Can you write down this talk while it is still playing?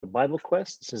Bible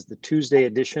Quest. This is the Tuesday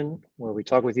edition where we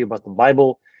talk with you about the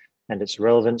Bible and its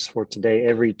relevance for today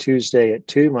every Tuesday at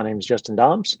 2. My name is Justin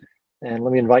Dobbs, and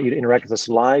let me invite you to interact with us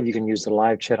live. You can use the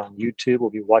live chat on YouTube. We'll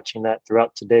be watching that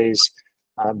throughout today's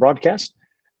broadcast.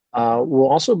 We'll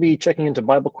also be checking into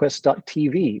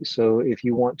BibleQuest.tv. So if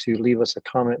you want to leave us a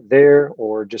comment there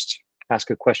or just ask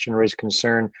a question, raise a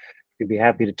concern, we'd be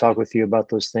happy to talk with you about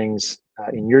those things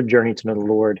in your journey to know the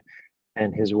Lord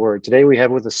and His Word. Today we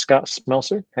have with us Scott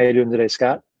Smelser. How are you doing today,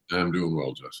 Scott? I'm doing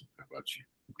well, Justin. How about you?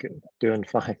 Good. Doing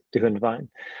fine.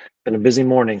 Been a busy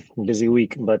morning, busy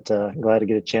week, but glad to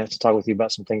get a chance to talk with you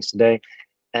about some things today.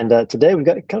 And today we've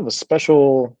got kind of a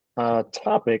special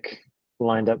topic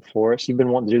lined up for us. You've been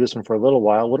wanting to do this one for a little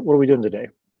while. What are we doing today?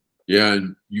 Yeah,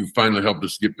 and you finally helped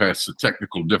us get past the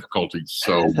technical difficulties.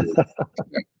 So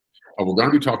we're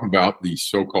going to be talking about the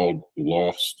so-called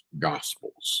lost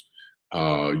gospels.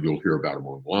 You'll hear about them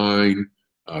online.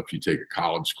 If you take a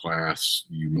college class,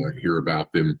 you might hear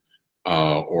about them.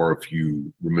 Or if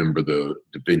you remember the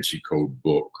Da Vinci Code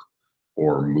book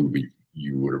or movie,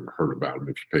 you would have heard about them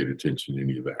if you paid attention to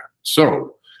any of that.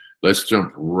 So let's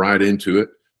jump right into it.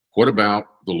 What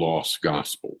about the lost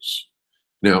gospels?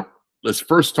 Now, let's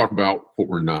first talk about what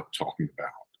we're not talking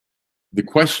about. The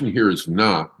question here is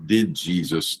not, did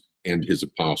Jesus and his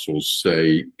apostles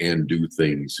say and do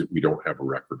things that we don't have a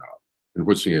record of? And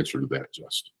what's the answer to that,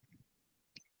 Justin?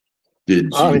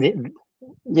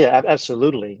 Yeah,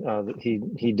 absolutely.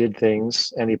 He did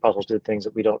things, and the apostles did things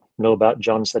that we don't know about.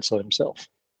 John said so himself.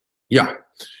 Yeah.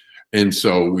 And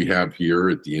so we have here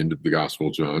at the end of the Gospel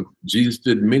of John, Jesus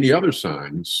did many other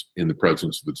signs in the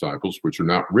presence of the disciples, which are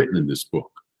not written in this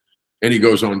book. And he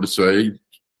goes on to say,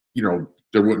 there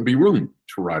wouldn't be room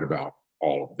to write about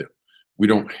all of them. We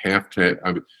don't have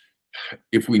to.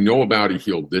 If we know about he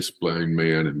healed this blind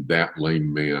man and that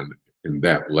lame man and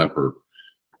that leper,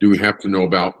 do we have to know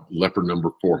about leper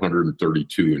number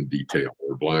 432 in detail,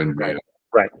 or blind man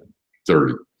right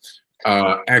 30?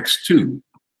 Acts 2,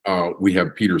 we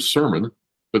have Peter's sermon,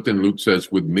 but then Luke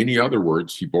says, with many other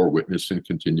words, he bore witness and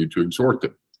continued to exhort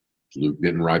them. Luke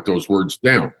didn't write those words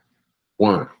down.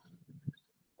 Why?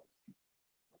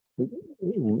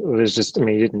 There's just,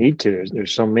 he didn't need to.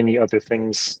 There's so many other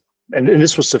things. And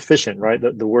this was sufficient, right?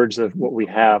 The words of what we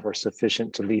have are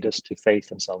sufficient to lead us to faith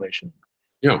and salvation.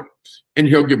 Yeah. And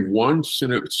he'll give one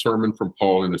sermon from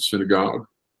Paul in a synagogue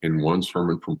and one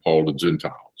sermon from Paul to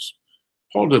Gentiles.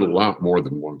 Paul did a lot more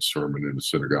than one sermon in a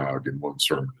synagogue and one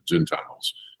sermon to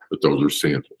Gentiles, but those are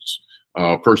samples.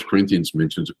 1 Corinthians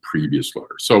mentions a previous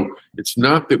letter. So it's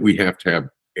not that we have to have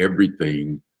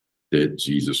everything that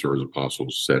Jesus or his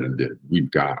apostles said and did.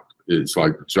 We've got. It's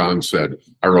like John said,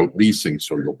 I wrote these things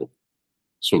so you'll believe.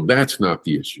 So that's not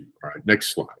the issue. All right,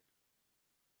 next slide.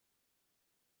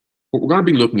 What we're going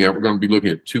to be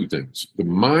looking at two things. The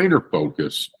minor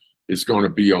focus is going to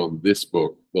be on this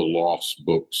book, The Lost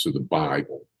Books of the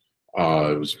Bible.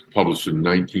 It was published in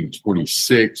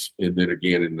 1926 and then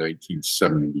again in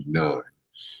 1979.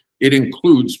 It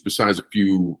includes, besides a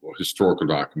few historical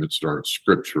documents that aren't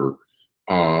scripture,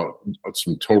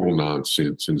 some total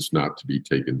nonsense and is not to be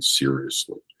taken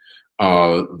seriously.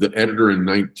 The editor in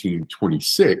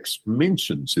 1926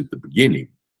 mentions at the beginning,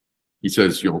 he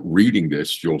says, reading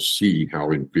this, you'll see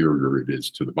how inferior it is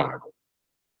to the Bible.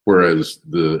 Whereas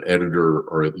the editor,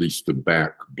 or at least the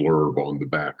back blurb on the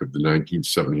back of the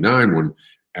 1979 one,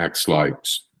 acts like,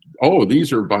 oh,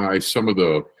 these are by some of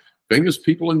the famous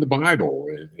people in the Bible,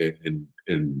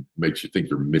 and makes you think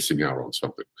you're missing out on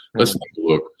something. Let's take a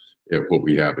look at what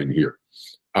we have in here.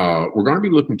 We're going to be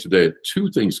looking today at two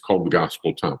things called the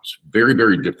Gospel of Thomas. Very,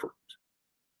 very different.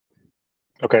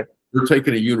 Okay. You're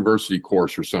taking a university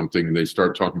course or something, and they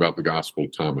start talking about the Gospel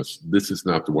of Thomas. This is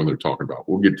not the one they're talking about.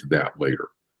 We'll get to that later.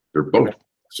 They're both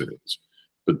accidents.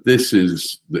 But this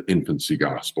is the infancy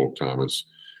Gospel of Thomas,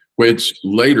 which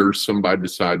later somebody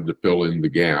decided to fill in the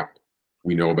gap.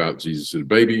 We know about Jesus as a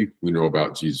baby. We know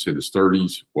about Jesus in his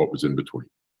 30s. What was in between?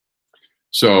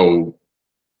 So,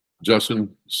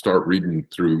 Justin, start reading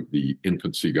through the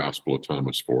infancy Gospel of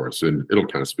Thomas for us, and it'll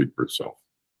kind of speak for itself.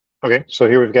 Okay, so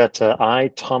here we've got, I,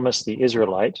 Thomas the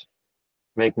Israelite,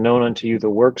 make known unto you the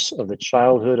works of the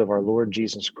childhood of our Lord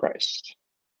Jesus Christ.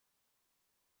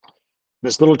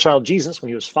 This little child Jesus, when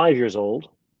he was 5 years old,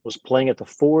 was playing at the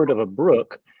ford of a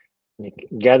brook, and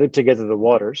he gathered together the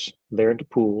waters there into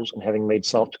pools, and having made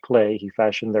soft clay, he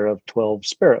fashioned thereof 12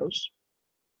 sparrows.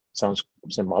 Sounds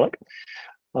symbolic.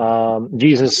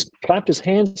 Jesus clapped his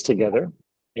hands together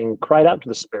and cried out to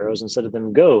the sparrows and said to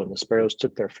them, go. And the sparrows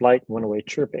took their flight and went away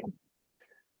chirping.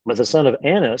 But the son of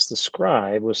Annas, the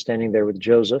scribe, was standing there with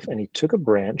Joseph, and he took a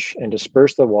branch and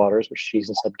dispersed the waters which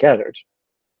Jesus had gathered.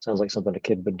 Sounds like something a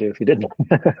kid would do if he didn't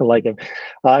like him.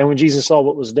 And when Jesus saw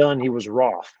what was done, he was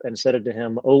wroth and said unto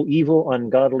him, O evil,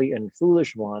 ungodly, and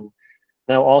foolish one,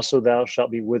 now also thou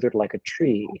shalt be withered like a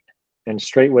tree. And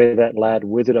straightway that lad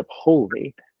withered up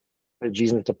wholly. But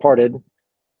Jesus departed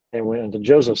and went into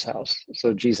Joseph's house.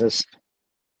 So Jesus,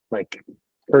 like,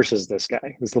 curses this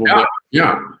guy, this little boy.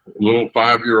 Yeah, little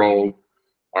 5-year-old.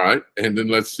 All right, and then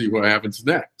let's see what happens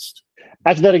next.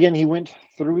 After that, again, he went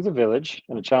through the village,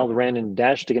 and a child ran and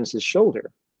dashed against his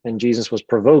shoulder. And Jesus was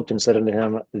provoked and said unto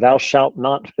him, Thou shalt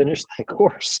not finish thy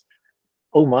course.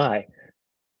 Oh my.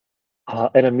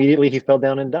 And immediately he fell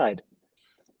down and died.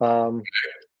 And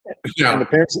the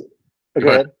parents, go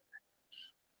ahead.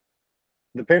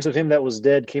 The parents of him that was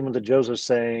dead came unto Joseph,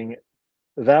 saying,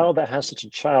 Thou that hast such a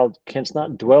child canst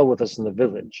not dwell with us in the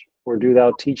village, or do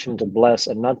thou teach him to bless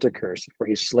and not to curse, for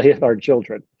he slayeth our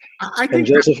children. I think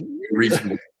Joseph, that's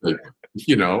reasonable.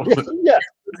 Yeah.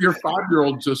 Your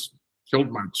 5-year-old just killed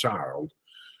my child,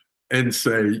 and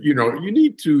say, you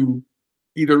need to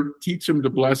either teach him to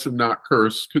bless and not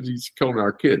curse because he's killing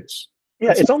our kids.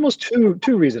 Yeah, it's almost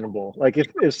too reasonable. Like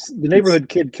if the neighborhood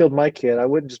kid killed my kid, I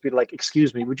wouldn't just be like,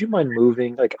 "Excuse me, would you mind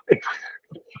moving?" Like,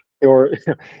 or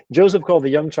Joseph called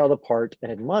the young child apart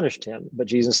and admonished him. But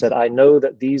Jesus said, "I know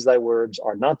that these thy words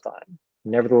are not thine.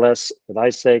 Nevertheless, for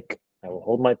thy sake, I will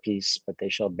hold my peace. But they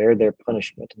shall bear their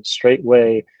punishment." And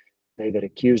straightway, they that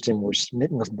accused him were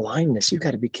smitten with blindness. You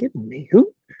got to be kidding me!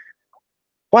 Who?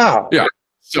 Wow. Yeah.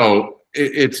 So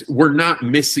we're not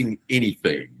missing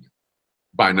anything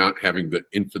by not having the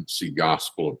infancy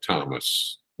gospel of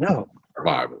Thomas. No. Our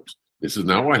Bibles. This is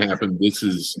not what happened. This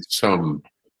is some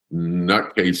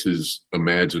nutcase's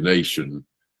imagination,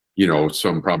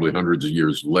 some probably hundreds of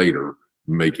years later,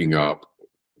 making up,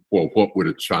 well, what would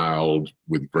a child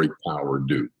with great power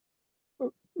do?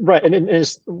 Right. And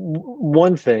it's,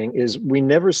 one thing is we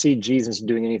never see Jesus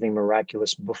doing anything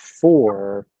miraculous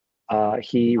before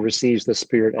he receives the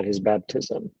Spirit at his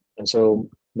baptism. And so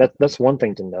that's one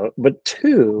thing to note. But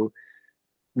two,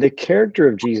 the character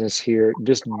of Jesus here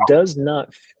just does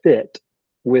not fit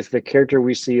with the character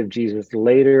we see of Jesus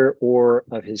later or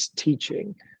of his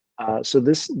teaching. So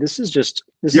this is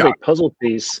a puzzle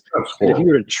piece. If you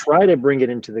were to try to bring it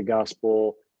into the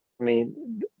gospel, I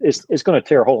mean, it's going to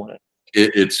tear a hole in it.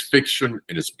 It's fiction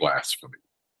and it's blasphemy.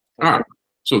 All right.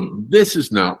 So this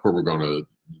is not where we're going to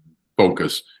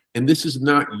focus, and this is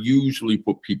not usually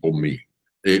what people mean.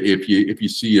 If you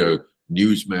see a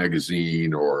news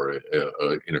magazine or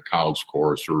in a college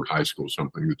course or high school or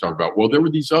something, you talk about, well, there were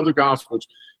these other gospels.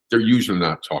 They're usually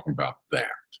not talking about that.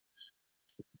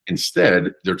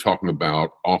 Instead, they're talking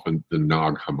about often the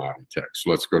Nag Hammadi text. So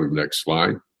let's go to the next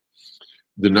slide.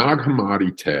 The Nag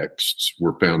Hammadi texts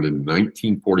were found in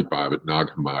 1945 at Nag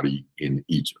Hammadi in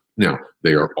Egypt. Now,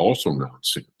 they are also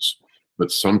nonsense,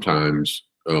 but sometimes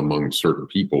among certain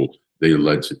people, they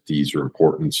allege that these are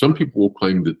important. Some people will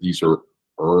claim that these are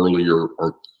earlier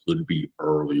or could be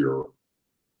earlier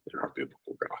than our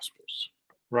biblical gospels.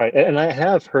 Right, and I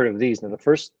have heard of these. Now, the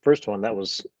first one, that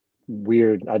was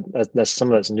weird. That's some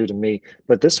of that's new to me.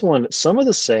 But this one, some of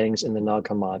the sayings in the Nag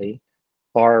Hammadi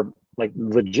are like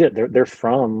legit. They're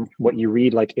from what you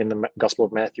read like in the Gospel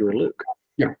of Matthew or Luke.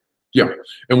 Yeah,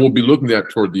 and we'll be looking at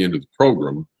that toward the end of the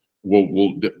program.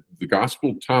 The Gospel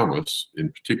of Thomas,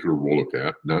 in particular, we'll look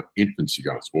at, not infancy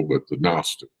gospel, but the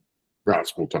Gnostic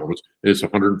Gospel of Thomas, is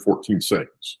 114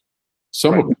 sayings.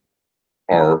 Some of them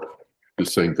are the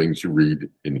same things you read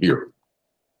in here,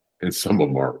 and some of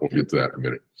them are. We'll get to that in a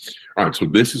minute. All right, so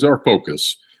this is our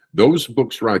focus. Those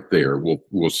books right there,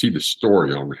 we'll see the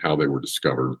story on how they were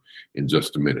discovered in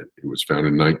just a minute. It was found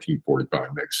in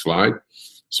 1945. Next slide.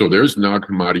 So there's Nag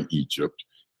Hammadi, Egypt,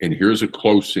 and here's a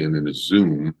close-in and a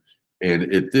zoom.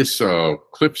 And at this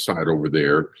cliffside over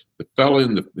there, the fellow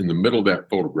in the middle of that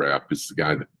photograph is the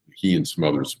guy that he and some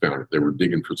others found it. They were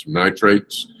digging for some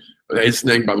nitrates. His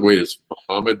name, by the way, is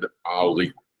Muhammad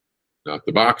Ali, not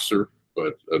the boxer,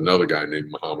 but another guy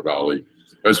named Muhammad Ali.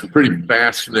 There's a pretty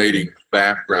fascinating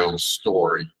background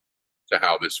story to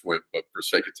how this went, but for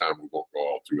sake of time, we won't go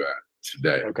all through that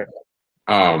today. Okay.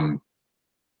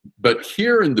 But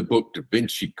here in the book Da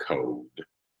Vinci Code,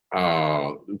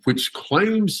 which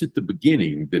claims at the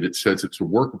beginning that it says it's a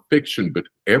work of fiction, but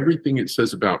everything it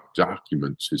says about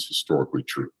documents is historically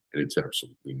true, and it's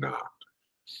absolutely not.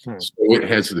 So it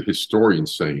has the historian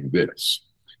saying this: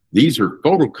 these are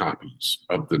photocopies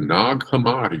of the Nag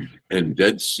Hammadi and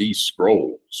Dead Sea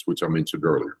Scrolls, which I mentioned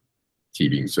earlier.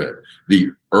 Teabing said, the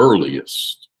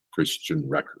earliest Christian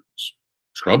records.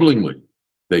 Troublingly,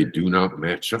 they do not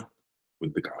match up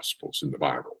with the Gospels in the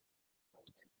Bible.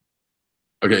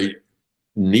 Okay,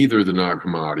 neither the Nag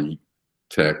Hammadi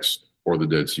text or the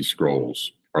Dead Sea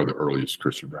Scrolls are the earliest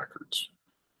Christian records?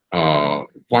 Why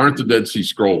aren't the Dead Sea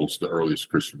Scrolls the earliest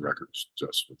Christian records,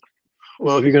 Justin?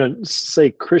 Well, if you're going to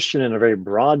say Christian in a very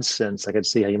broad sense, I could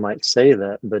see how you might say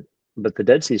that, but the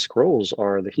Dead Sea Scrolls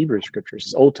are the Hebrew Scriptures,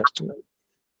 it's Old Testament.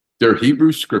 They're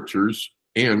Hebrew Scriptures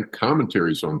and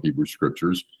commentaries on Hebrew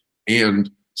Scriptures and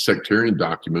sectarian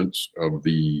documents of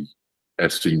the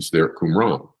Essenes there at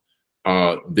Qumran.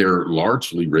 They're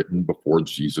largely written before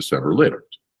Jesus ever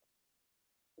lived.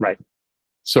 Right.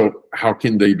 So how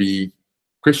can they be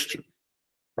Christian?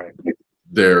 Right.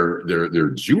 They're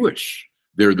Jewish.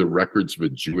 They're the records of a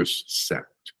Jewish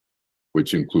sect,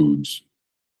 which includes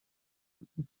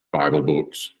Bible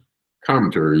books,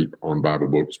 commentary on Bible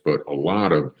books, but a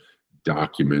lot of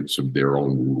documents of their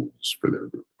own rules for their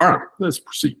group. All right, let's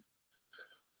proceed.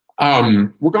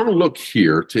 We're going to look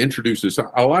here to introduce this.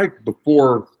 I like,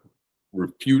 before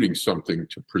refuting something,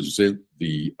 to present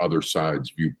the other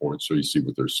side's viewpoint so you see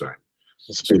what they're saying.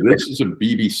 So this is a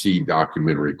BBC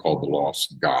documentary called The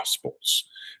Lost Gospels.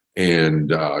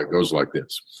 And it goes like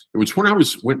this. It was when I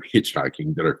went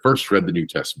hitchhiking that I first read the New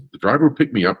Testament. The driver who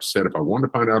picked me up said if I wanted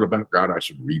to find out about God, I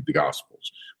should read the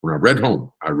Gospels. When I got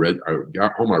home, I read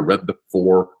the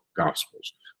 4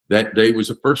 Gospels. That day was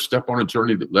the first step on a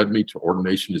journey that led me to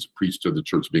ordination as a priest of the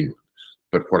Church of England.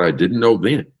 But what I didn't know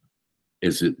then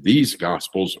is that these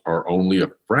Gospels are only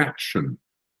a fraction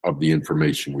of the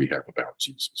information we have about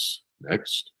Jesus.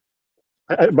 Next.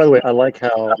 By the way, I like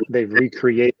how they've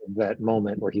recreated that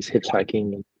moment where he's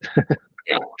hitchhiking.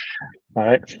 Yeah. All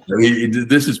right.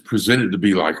 This is presented to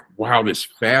be like, wow, this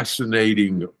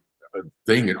fascinating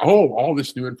thing, and all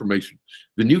this new information.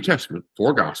 The New Testament,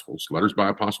 4 Gospels, letters by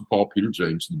Apostle Paul, Peter,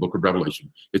 James, and the book of Revelation.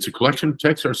 It's a collection of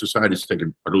texts our society has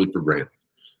taken utterly for granted.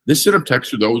 This set of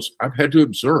texts are those I've had to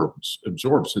absorb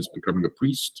since becoming a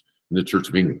priest in the Church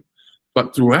of England.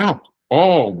 But throughout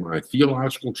all my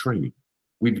theological training,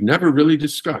 we've never really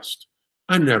discussed,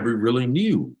 I never really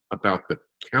knew about the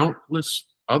countless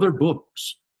other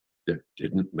books that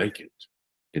didn't make it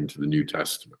into the New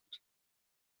Testament.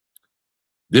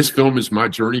 This film is my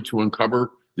journey to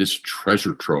uncover this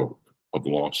treasure trove of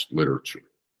lost literature.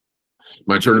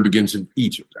 My journey begins in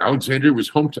Egypt. Alexandria was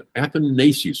home to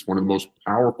Athanasius, one of the most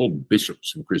powerful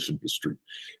bishops in Christian history.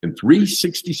 In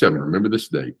 367, remember this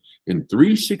date, in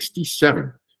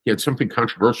 367, he had something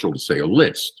controversial to say, a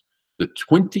list. The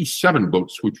 27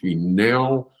 books which we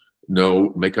now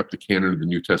know make up the canon of the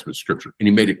New Testament scripture. And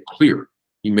he made it clear.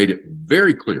 He made it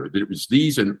very clear that it was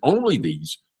these and only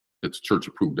these that the church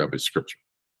approved of as scripture.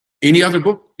 Any other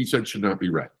book, he said, should not be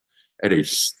read. At a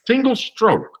single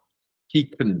stroke, he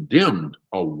condemned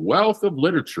a wealth of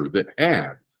literature that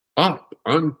had, up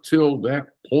until that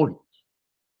point,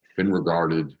 been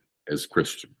regarded as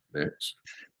Christian. Next.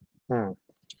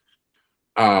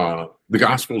 The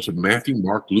Gospels of Matthew,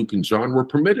 Mark, Luke, and John were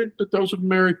permitted, but those of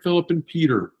Mary, Philip, and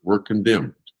Peter were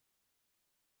condemned.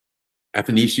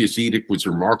 Athanasius' edict was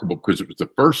remarkable because it was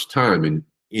the first time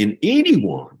in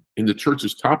anyone in the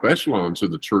church's top echelons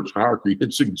of the church hierarchy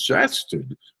had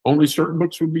suggested only certain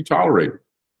books would be tolerated.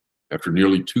 After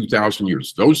nearly 2,000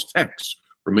 years, those texts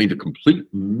remained a complete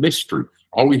mystery.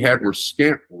 All we had were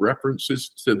scant references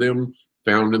to them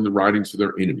found in the writings of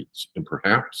their enemies, and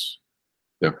perhaps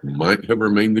that might have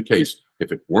remained the case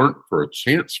if it weren't for a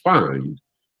chance find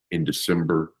in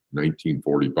December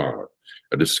 1945,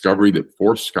 a discovery that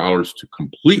forced scholars to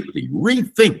completely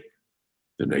rethink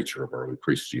the nature of early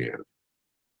Christianity.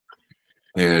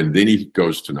 And then he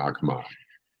goes to Nag Hammadi.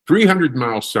 300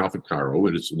 miles south of Cairo,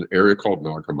 it is an area called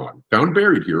Nag Hammadi. Found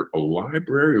buried here a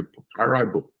library of papyri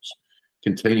books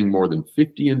containing more than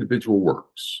 50 individual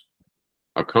works.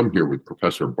 I'll come here with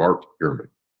Professor Bart Ehrman.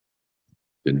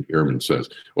 Then Ehrman says,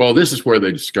 well, this is where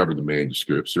they discovered the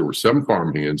manuscripts. There were 7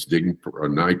 farmhands digging for a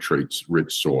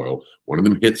nitrates-rich soil. One of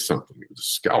them hit something. It was a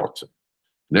skeleton.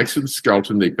 Next to the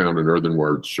skeleton, they found an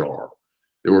earthenware jar.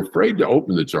 They were afraid to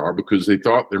open the jar because they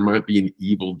thought there might be an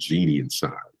evil genie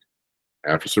inside.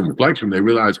 After some reflection, they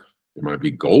realized there might be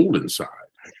gold inside.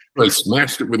 They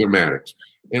smashed it with their mattocks.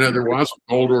 And if there was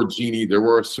gold or genie, there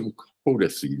were some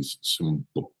codices, some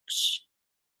books.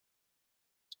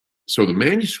 So the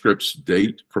manuscripts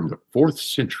date from the 4th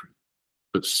century,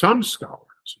 but some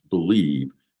scholars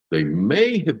believe they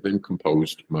may have been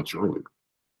composed much earlier.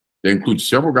 They include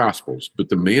several gospels, but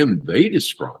the man they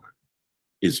describe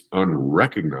is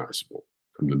unrecognizable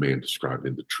from the man described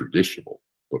in the traditional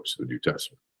books of the New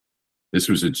Testament. This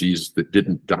was a Jesus that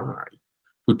didn't die,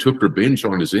 who took revenge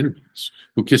on his enemies,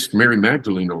 who kissed Mary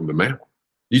Magdalene on the mouth.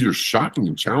 These are shocking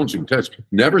and challenging texts,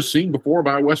 never seen before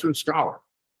by a Western scholar.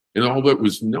 And although it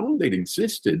was known they'd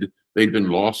existed, they'd been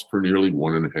lost for nearly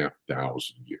 1,500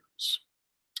 years.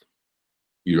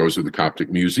 he goes to the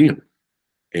Coptic Museum,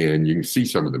 and you can see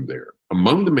some of them there.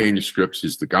 Among the manuscripts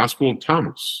is the Gospel of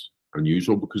Thomas,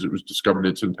 unusual because it was discovered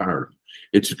in its entirety.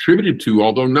 It's attributed to,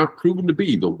 although not proven to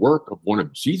be, the work of one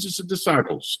of Jesus'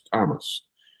 disciples, Thomas.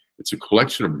 It's a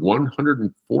collection of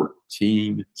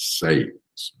 114 sayings.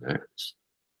 Max.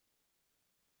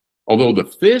 Although the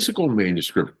physical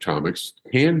manuscript of Thomas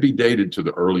can be dated to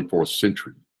the early 4th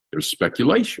century, there's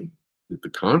speculation that the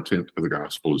content of the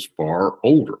gospel is far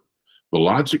older. The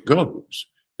logic goes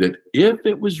that if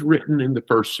it was written in the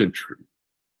 1st century,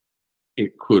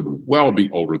 it could well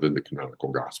be older than the canonical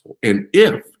gospel. And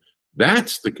if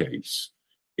that's the case,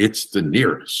 it's the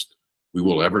nearest we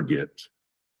will ever get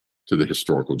to the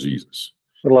historical Jesus.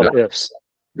 A lot of ifs.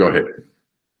 Go ahead.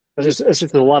 It's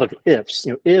just a lot of ifs.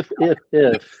 If.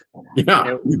 Yeah.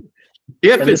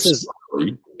 If it's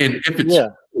early, and if it's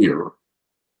clear,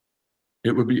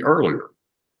 it would be earlier.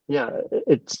 Yeah,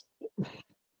 it's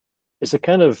a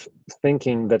kind of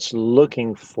thinking that's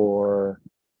looking for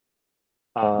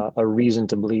a reason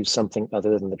to believe something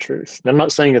other than the truth. And I'm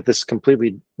not saying that this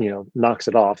completely, knocks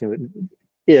it off.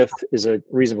 If is a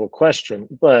reasonable question,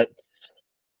 but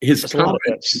his comment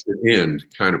at the end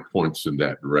kind of points in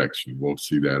that direction. We'll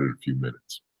see that in a few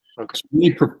minutes. Okay. So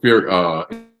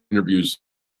he interviews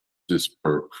this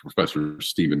Professor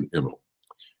Stephen Immel.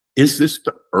 Is this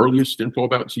the earliest info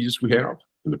about Jesus we have?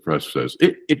 And the professor says,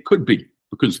 it could be,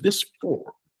 because this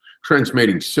form,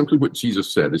 transmitting simply what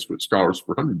Jesus said, is what scholars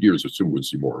for 100 years assumed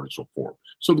was the more original form.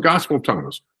 So the Gospel of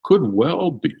Thomas could well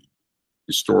be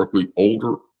historically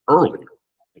earlier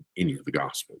than any of the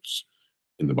Gospels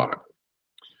in the Bible.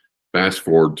 Fast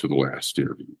forward to the last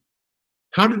interview.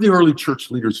 How did the early church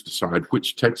leaders decide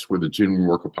which texts were the genuine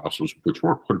work of apostles, which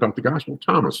weren't? What about the Gospel of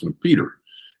Thomas and Peter?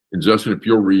 And Justin, if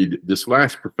you'll read, this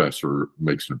last professor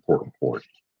makes an important point,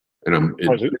 and I'm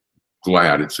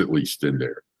glad it's at least in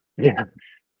there. Yeah.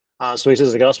 So he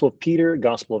says the Gospel of Peter,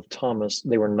 Gospel of Thomas,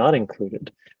 they were not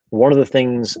included. One of the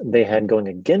things they had going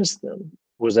against them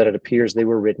was that it appears they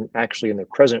were written, actually in their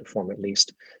present form at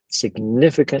least,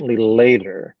 significantly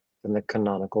later than the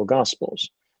canonical Gospels.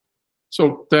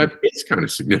 So that is kind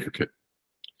of significant.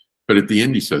 But at the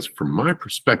end, he says, from my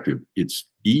perspective, it's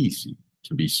easy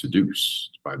to be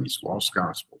seduced by these lost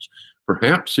Gospels.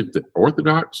 Perhaps if the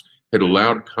Orthodox had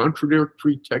allowed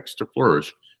contradictory texts to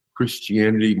flourish,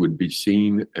 Christianity would be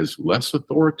seen as less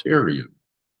authoritarian,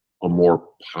 a more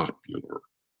popular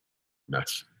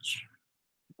message.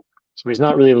 So he's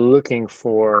not really looking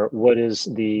for what is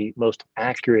the most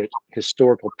accurate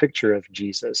historical picture of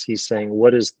Jesus. He's saying,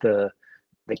 what is the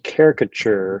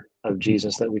caricature of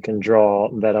Jesus that we can draw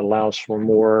that allows for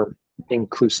more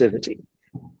inclusivity?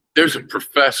 There's a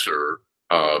professor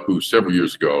who several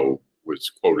years ago was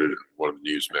quoted in one of the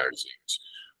news magazines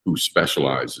who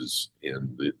specializes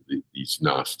in these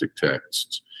Gnostic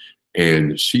texts.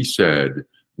 And she said,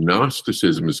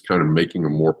 Gnosticism is kind of making a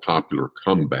more popular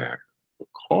comeback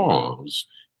because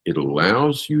it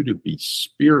allows you to be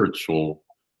spiritual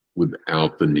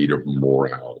without the need of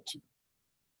morality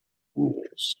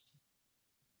rules.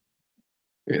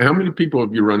 And how many people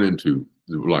have you run into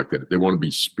like that? They want to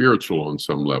be spiritual on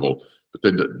some level, but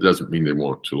that doesn't mean they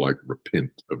want to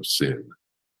repent of sin.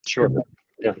 Sure.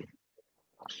 Yeah.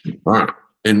 All right.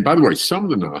 And by the way, some of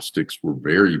the Gnostics were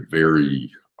very,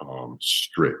 very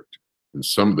strict, and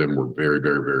some of them were very,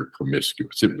 very, very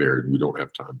promiscuous. It varied. We don't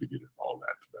have time to get into all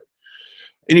that today.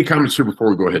 Any comments here before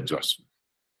we go ahead, Justin?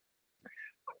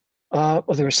 Well,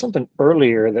 there was something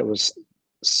earlier that was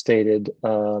stated.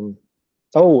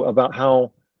 About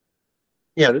how,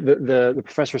 the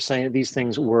professor saying that these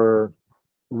things were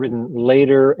written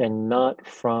later and not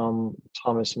from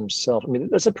Thomas himself. I mean,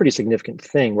 that's a pretty significant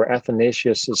thing where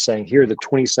Athanasius is saying, here are the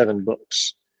 27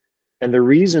 books. And the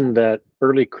reason that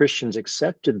early Christians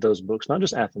accepted those books, not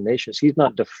just Athanasius, he's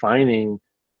not defining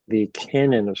the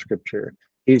canon of Scripture.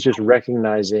 He's just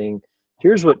recognizing,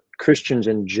 here's what Christians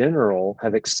in general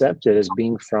have accepted as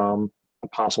being from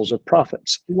apostles or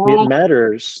prophets. It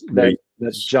matters that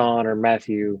John or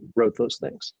Matthew wrote those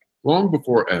things. Long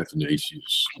before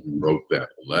Athanasius wrote that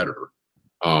letter,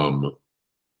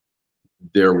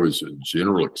 there was a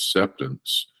general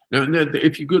acceptance. Now,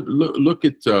 if you could look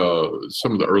at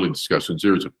some of the early discussions,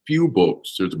 there's a few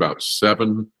books. There's about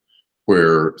 7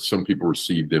 where some people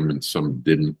received them and some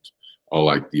didn't.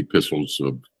 Like the epistles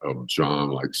of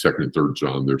John, like 2nd and 3rd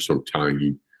John, they're so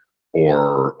tiny.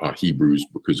 Or Hebrews,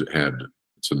 because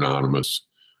it's anonymous,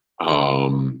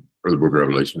 or the Book of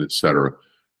Revelation, etc.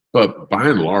 But by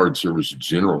and large, there was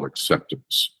general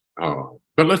acceptance.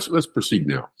 But let's proceed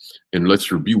now, and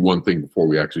let's review one thing before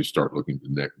we actually start looking at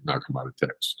the Nag Hammadi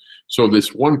text. So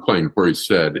this one claim where he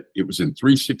said it was in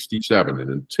 367, and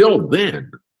until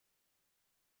then,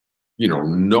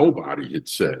 nobody had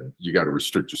said you got to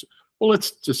restrict yourself. Well,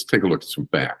 let's just take a look at some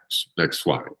facts. Next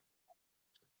slide.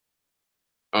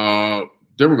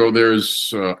 There we go.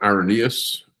 There's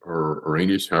Irenaeus, or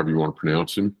Irenaeus, however you want to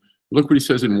pronounce him. Look what he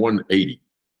says in 180.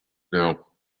 Now,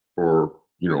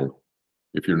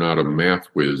 if you're not a math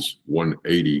whiz,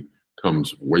 180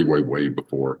 comes way, way, way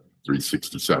before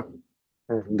 367.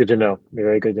 Good to know.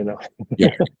 Very good to know.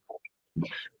 Yeah.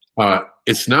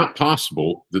 It's not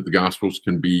possible that the Gospels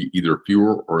can be either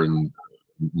fewer or in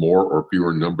more or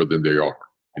fewer in number than they are.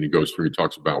 And he goes through, he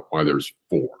talks about why there's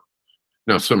 4.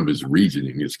 Now, some of his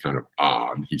reasoning is kind of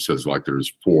odd. He says like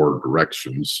there's 4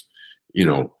 directions,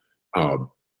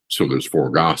 so there's 4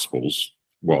 Gospels.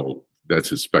 Well, that's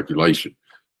his speculation.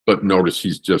 But notice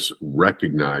he's just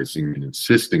recognizing and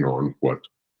insisting on what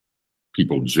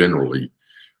people generally,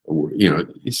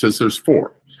 he says there's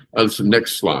 4. That's the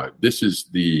next slide. This is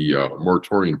the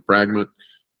Muratorian fragment.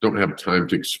 Don't have time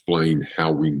to explain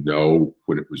how we know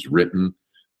when it was written,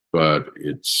 but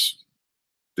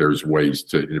there's ways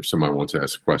to, and if somebody wants to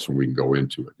ask a question, we can go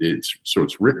into it. It's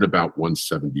written about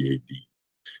 170 AD.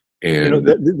 And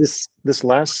this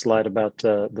last slide about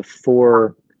the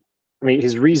 4, I mean,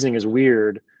 his reasoning is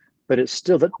weird, but it's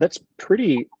still, that's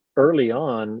pretty early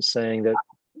on saying that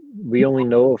we only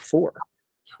know of 4.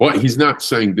 Well, he's not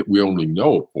saying that we only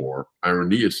know of 4.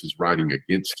 Irenaeus is writing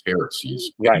against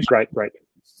heresies. Right. The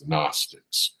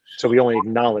Gnostics. So we only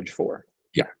acknowledge 4.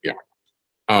 Yeah.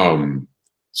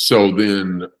 So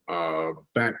then go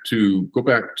back to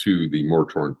the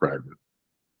Muratorian fragment.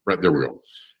 Right, there we go.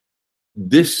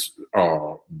 This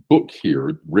book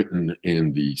here, written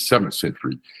in the 7th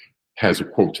century, has a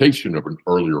quotation of an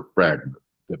earlier fragment.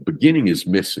 The beginning is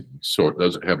missing, so it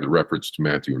doesn't have the reference to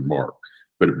Matthew and Mark,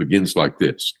 but it begins like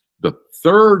this. The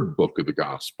 3rd book of the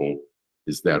gospel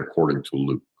is that according to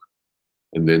Luke.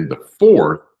 And then the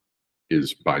 4th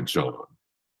is by John.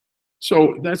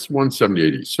 So that's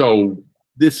 170 AD. So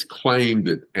this claim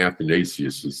that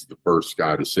Athanasius is the first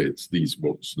guy to say it's these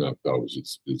books, not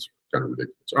those, is kind of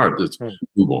ridiculous. All right, let's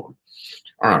move on.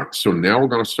 All right, so now we're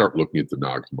going to start looking at the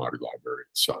Nag Hammadi library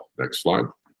itself. Next slide.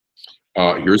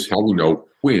 Here's how we know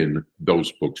when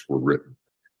those books were written.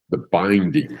 The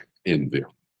binding in them.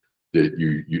 That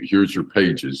here's your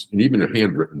pages, and even a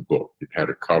handwritten book. It had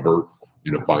a cover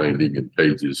and a binding and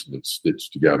pages, and it's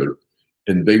stitched together.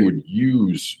 And they would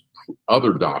use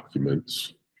other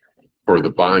documents for the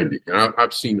binding. And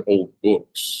I've seen old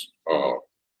books,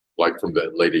 like from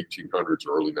the late 1800s,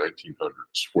 early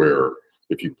 1900s, where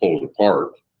if you pull it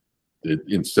apart,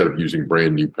 instead of using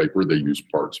brand new paper, they use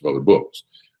parts of other books.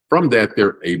 From that,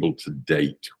 they're able to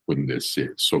date when this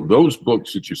is. So those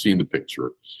books that you see in the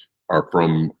picture are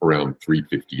from around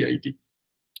 350 AD.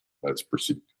 Let's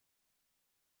proceed.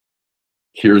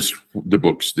 Here's the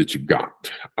books that you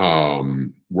got.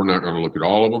 We're not going to look at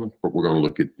all of them, but we're going to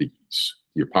look at these.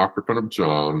 The Apocryphon of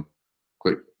John,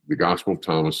 click the Gospel of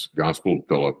Thomas, Gospel of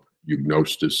Philip,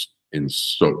 Eugnostus, and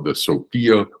the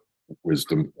Sophia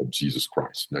Wisdom of Jesus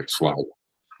Christ. Next slide.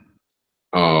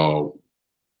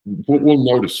 What we'll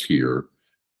notice here,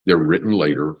 they're written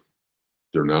later.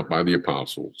 They're not by the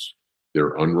apostles.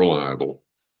 They're unreliable.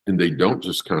 And they don't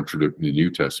just contradict the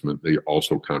New Testament, they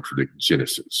also contradict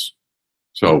Genesis.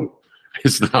 So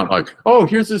it's not like, oh,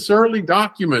 here's this early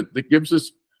document that gives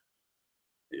us,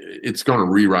 it's going to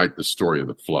rewrite the story of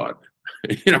the flood,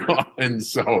 and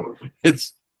so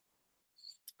it's,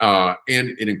 and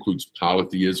it includes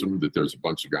polytheism, that there's a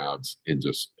bunch of gods, and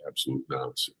just absolute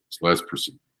nonsense. Let's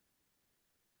proceed.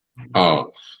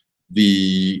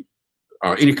 Any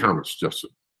comments, Justin,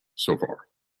 so far?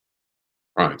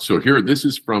 All right, so here, this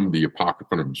is from the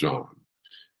Apocryphon of John.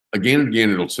 Again and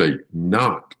again, it'll say,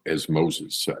 not as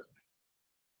Moses said.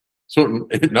 So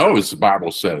it knows the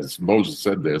Bible says Moses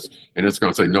said this, and it's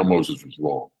going to say, no, Moses was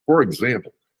wrong. For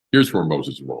example, here's where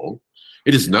Moses is wrong.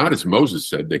 It is not as Moses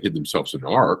said, they hid themselves in an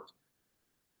ark.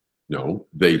 No,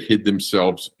 they hid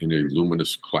themselves in a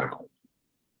luminous cloud.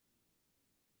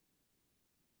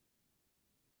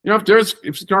 If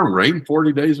it's going to rain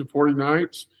 40 days and 40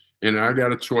 nights, and I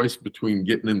got a choice between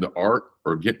getting in the ark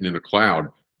or getting in a cloud,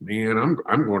 man,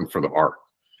 I'm going for the ark.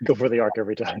 Go for the ark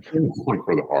every time. I'm going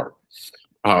for the ark.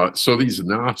 So these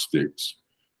Gnostics,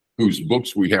 whose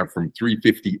books we have from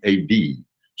 350 AD,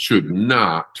 should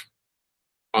not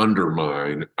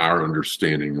undermine our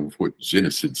understanding of what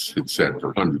Genesis had said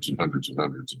for hundreds and hundreds and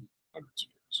hundreds and hundreds of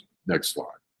years. Next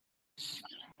slide.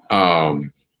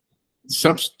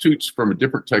 Substitutes from a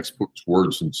different textbook's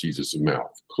words in Jesus'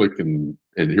 mouth. Click and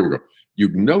And here we go.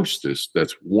 Eugnostus,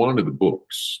 that's one of the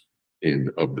books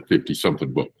of the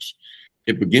 50-something books.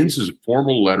 It begins as a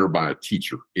formal letter by a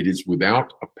teacher. It is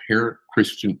without apparent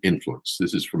Christian influence.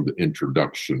 This is from the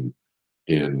introduction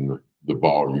in the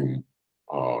volume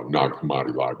Nag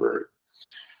Hammadi Library.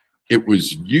 It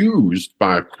was used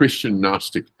by a Christian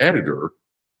Gnostic editor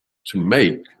to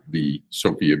make the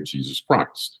Sophia of Jesus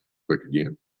Christ. Click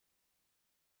again.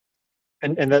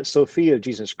 And that Sophia of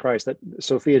Jesus Christ, that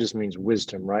Sophia just means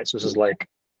wisdom, right? So this is like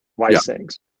wise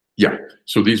sayings. Yeah.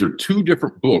 So these are two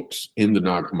different books in the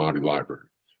Nag Hammadi Library.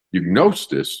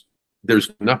 Eugnostus,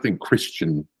 there's nothing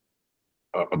Christian,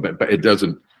 but it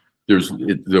doesn't.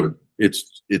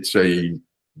 It's a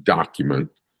document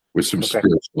with some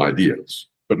spiritual ideas,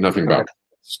 but nothing about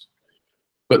Christ.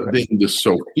 But then the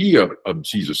Sophia of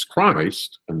Jesus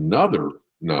Christ, another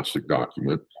Gnostic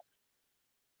document,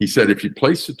 he said, if you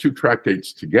place the two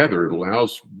tractates together, it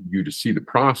allows you to see the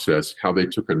process, how they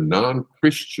took a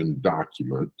non-Christian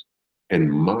document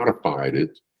and modified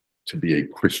it to be a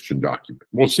Christian document.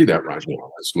 We'll see that right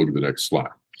now. Let's look at the next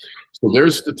slide. So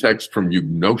there's the text from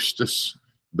Eugnostus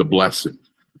the Blessed.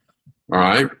 All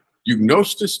right.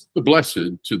 Eugnostus the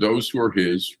Blessed, to those who are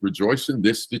his, rejoice in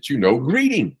this that you know,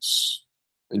 greetings.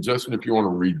 And Justin, if you want to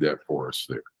read that for us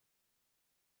there.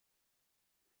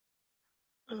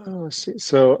 Let's see.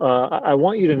 So I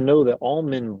want you to know that all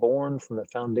men born from the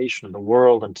foundation of the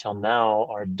world until now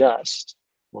are dust.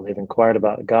 Well, they've inquired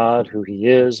about God, who he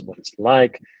is, what he's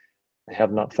like. They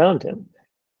have not found him.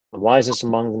 The wisest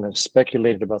among them have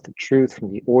speculated about the truth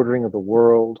from the ordering of the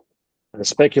world, and the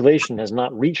speculation has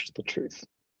not reached the truth.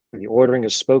 The ordering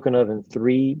is spoken of in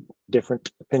three different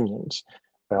opinions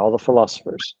by all the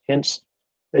philosophers. Hence,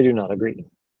 they do not agree.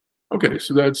 Okay,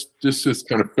 so that's just this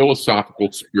kind of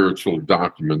philosophical, spiritual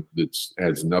document that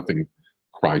has nothing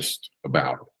Christ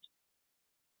about it.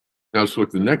 Now let's look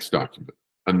at the next document.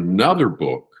 Another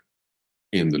book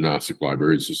in the Gnostic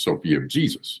Library is the Sophia of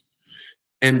Jesus.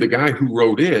 And the guy who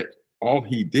wrote it, all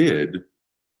he did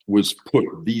was put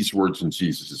these words in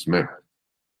Jesus' mouth.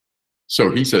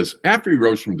 So he says, after he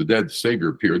rose from the dead, the Savior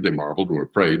appeared. They marveled and were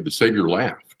afraid. The Savior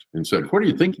laughed and said, what are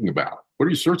you thinking about? What are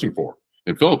you searching for?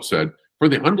 And Philip said, for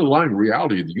the underlying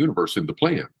reality of the universe and the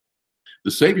plan.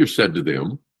 The Savior said to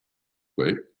them,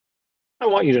 wait. I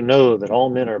want you to know that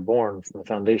all men are born from the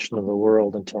foundation of the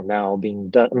world until now being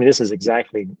done. I mean, this is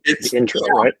exactly the intro,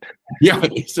 right? Yeah.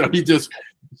 So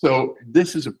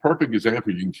this is a perfect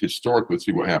example. You can historically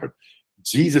see what happened.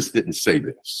 Jesus didn't say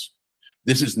this.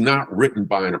 This is not written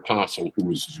by an apostle who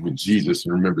was with Jesus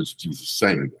and remembers Jesus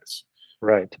saying this.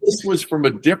 Right. This was from a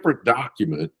different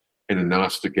document, and a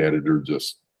Gnostic editor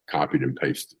just copied and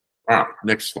pasted. All right,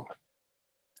 next slide.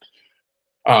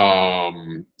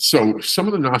 So some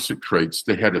of the Gnostic traits,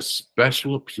 they had a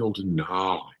special appeal to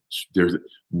knowledge.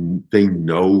 They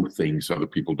know things other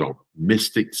people don't.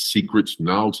 Mystic secrets,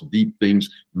 knowledge, deep things,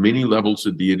 many levels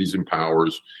of deities and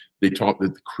powers. They taught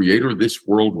that the creator of this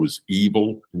world was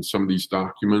evil in some of these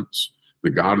documents. The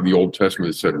God of the Old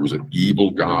Testament said it was an evil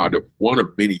God. One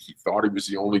of many, he thought he was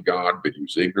the only God, but he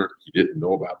was ignorant. He didn't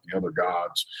know about the other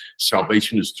gods.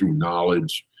 Salvation is through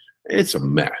knowledge. It's a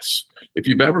mess. If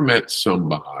you've ever met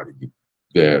somebody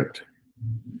that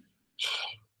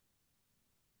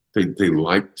they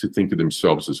like to think of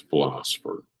themselves as a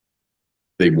philosopher,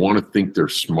 they want to think they're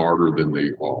smarter than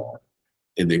they are,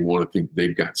 and they want to think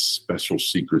they've got special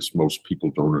secrets most people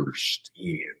don't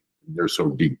understand. They're so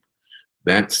deep.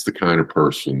 That's the kind of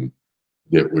person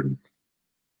that would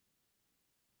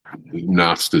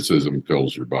Gnosticism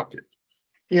fills your bucket.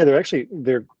 Yeah,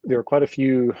 there were quite a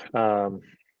few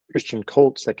Christian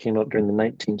cults that came up during the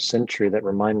 19th century that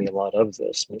remind me a lot of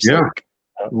this. It's like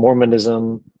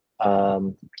Mormonism,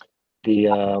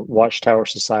 the Watchtower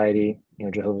Society,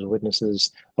 Jehovah's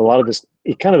Witnesses. A lot of this,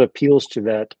 it kind of appeals to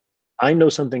that. I know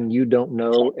something you don't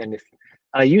know, and if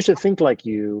I used to think like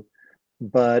you,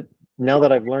 but now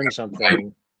that I've learned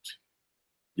something,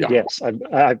 yes,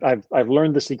 I've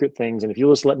learned the secret things, and if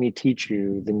you'll just let me teach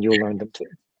you, then you'll learn them too.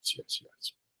 Yes.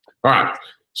 All right.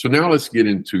 So now let's get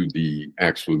into the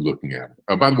actually looking at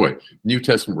it. By the way, New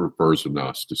Testament refers to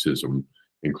Gnosticism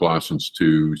in Colossians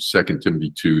 2, 2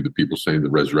 Timothy 2, the people saying the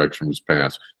resurrection was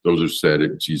past. Those are said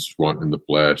it, Jesus wasn't in the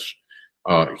flesh.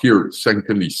 Here, 2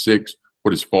 Timothy 6,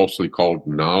 what is falsely called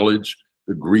knowledge.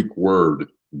 The Greek word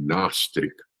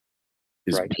Gnostic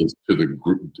is to the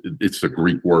it's the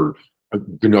Greek word.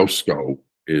 Gnosko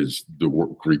is the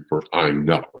Greek for I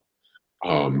know.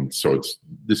 So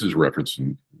this is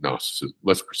referencing Gnosticism.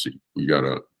 Let's proceed. We got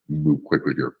to move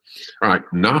quickly here. All right,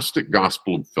 Gnostic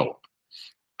Gospel of Philip.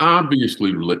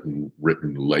 Obviously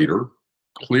written later,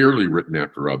 clearly written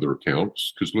after other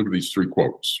accounts, because look at these three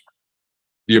quotes.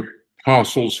 The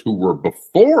apostles who were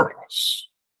before us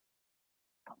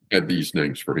had these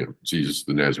names for him: Jesus,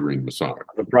 the Nazarene Messiah.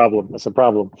 The problem. That's a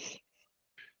problem.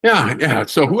 Yeah.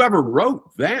 So whoever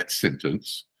wrote that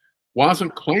sentence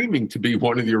wasn't claiming to be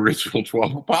one of the original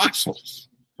 12 apostles.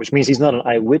 Which means he's not an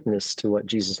eyewitness to what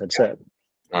Jesus had said.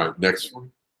 All right, next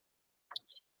one.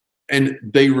 And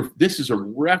this is a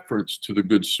reference to the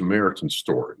Good Samaritan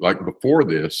story. Like before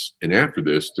this and after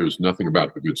this, there's nothing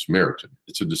about the Good Samaritan.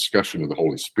 It's a discussion of the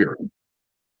Holy Spirit.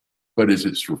 But as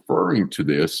it's referring to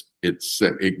this, it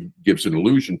gives an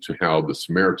allusion to how the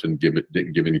Samaritan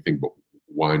didn't give anything but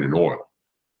wine and oil.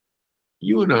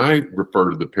 You and I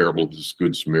refer to the parable of this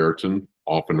Good Samaritan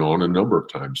off and on a number of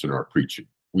times in our preaching.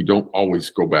 We don't always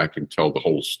go back and tell the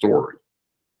whole story.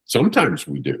 Sometimes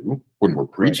we do when we're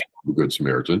preaching the Good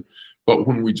Samaritan, but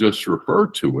when we just refer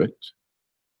to it,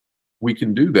 we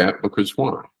can do that because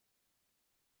why?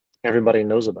 Everybody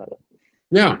knows about it.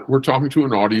 Yeah, we're talking to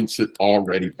an audience that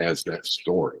already has that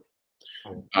story.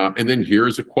 And then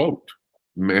here's a quote,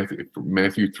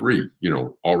 Matthew 3,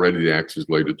 already the axe is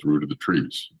laid at the root of the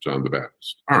trees, John the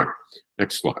Baptist. All right,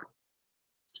 next slide.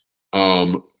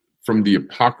 From the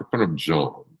Apocryphon of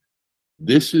John,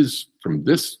 this is from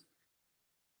this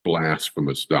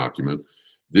blasphemous document.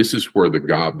 This is where the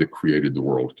God that created the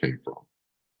world came from.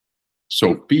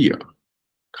 Sophia,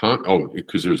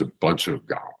 because there's a bunch of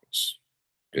gods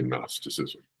in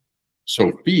Gnosticism.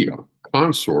 Sophia,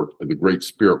 consort of the Great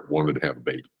Spirit, wanted to have a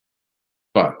baby,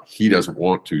 but he doesn't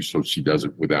want to, so she does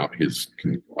it without his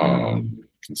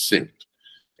consent,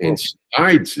 and she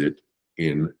hides it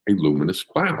in a luminous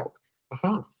cloud.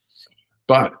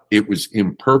 But it was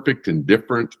imperfect and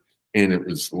different, and it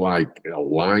was like a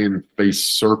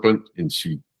lion-faced serpent, and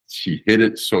she hid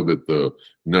it so that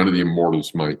none of the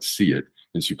immortals might see it,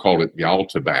 and she called it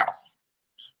Yaltabal.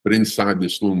 But inside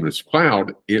this luminous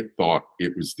cloud, it thought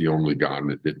it was the only God,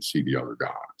 and it didn't see the other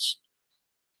gods.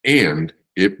 And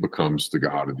it becomes the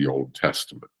God of the Old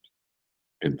Testament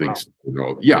and thinks,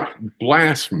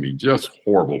 blasphemy, just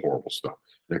horrible, horrible stuff.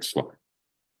 Next slide.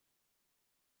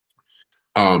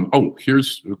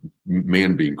 Here's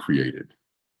man being created.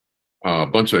 A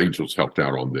bunch of angels helped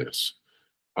out on this.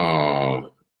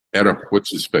 Etta,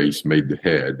 what's-his-face, made the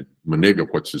head. Maniga,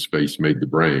 what's-his-face, made the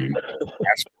brain.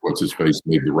 What's-his-face,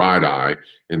 made the right eye.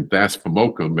 And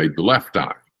Thaspamoka made the left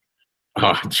eye.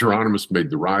 Geronimus made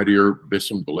the right ear.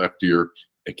 Bissum, the left ear.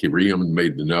 Echirium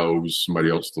made the nose. Somebody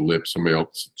else the lips. Somebody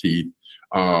else the teeth.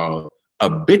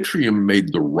 Abitrium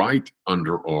made the right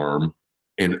underarm.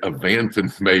 And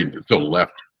Avanton made the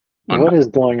left underarm. What is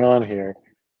going on here?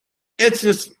 It's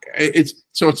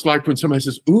like when somebody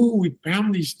says, "Ooh, we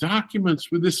found these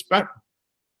documents with this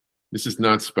This is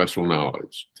not special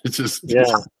knowledge. This is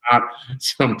not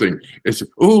something. It's,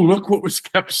 "Ooh, look what was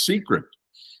kept secret."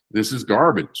 This is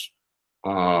garbage.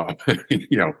 If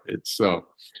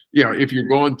you're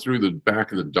going through the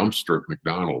back of the dumpster at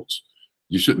McDonald's,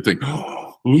 you shouldn't think,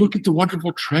 "Oh, look at the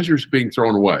wonderful treasures being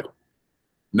thrown away."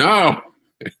 No,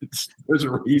 there's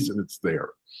a reason it's there.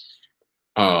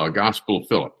 Gospel of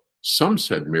Philip. Some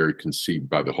said Mary conceived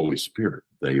by the Holy Spirit.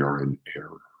 They are in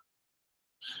error.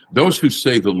 Those who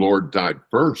say the Lord died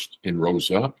first and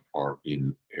rose up are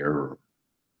in error.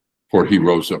 For he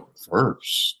rose up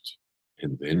first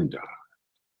and then died.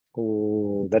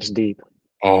 Oh, that's deep.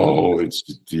 Oh, it's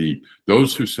deep.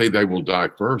 Those who say they will die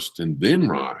first and then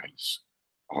rise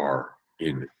are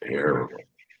in error.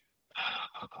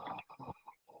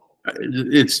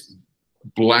 It's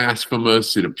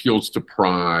blasphemous. It appeals to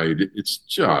pride. It's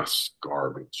just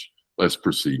garbage. Let's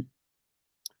proceed.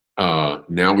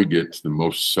 Now we get to the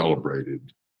most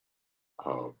celebrated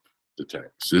of the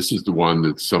text. This is the one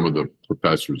that some of the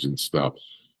professors and stuff,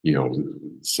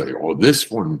 say, "Oh, this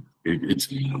one, it's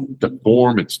the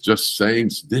form. It's just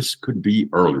sayings. This could be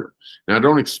earlier." Now, I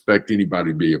don't expect anybody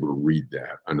to be able to read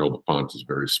that. I know the font is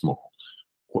very small.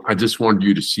 I just wanted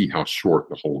you to see how short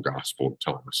the whole Gospel of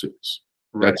Thomas is.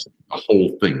 Right. That's the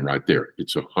whole thing right there.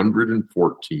 It's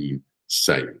 114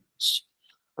 sayings.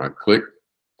 Right, click.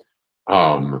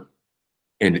 And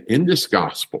in this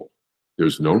gospel,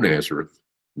 there's no Nazareth,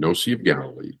 no Sea of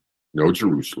Galilee, no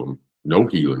Jerusalem, no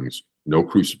healings, no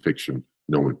crucifixion,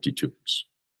 no empty tombs.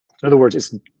 In other words,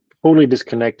 it's totally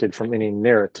disconnected from any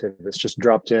narrative. It's just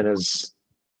dropped in as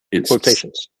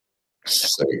quotations.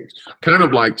 Sayings. Kind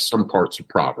of like some parts of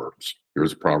Proverbs.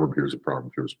 Here's a proverb, here's a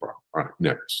proverb, here's a proverb. All right,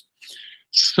 next.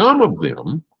 Some of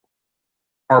them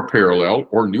are parallel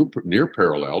or near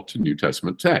parallel to New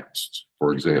Testament texts.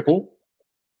 For example,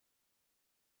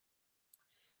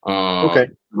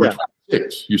 verse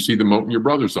 6, you see the mote in your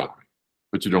brother's eye,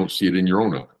 but you don't see it in your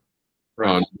own eye.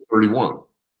 Right. 31,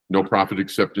 no prophet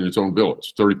except in his own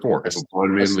village. 34. If a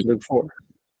blind man That's leads, Luke 4.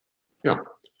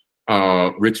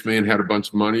 rich man had a bunch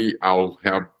of money. I'll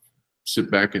sit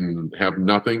back and have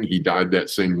nothing. He died that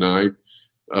same night.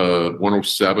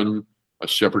 107. A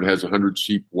shepherd has 100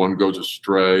 sheep. One goes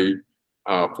astray.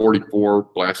 44.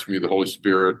 Blasphemy of the Holy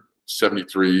Spirit.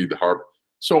 73. The harp.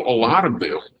 So a lot of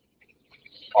them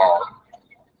are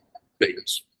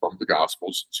things from the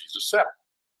Gospels Jesus said.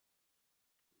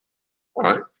 All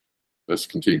right, let's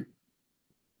continue.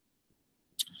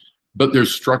 But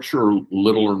there's structure or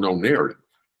little or no narrative.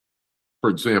 For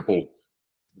example,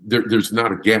 there's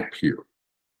not a gap here.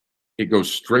 It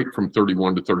goes straight from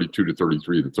 31 to 32 to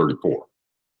 33 to 34.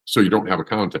 So you don't have a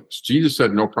context. Jesus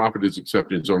said, no prophet is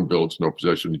accepted in his own village, no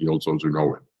possession heals those who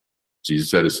know him. Jesus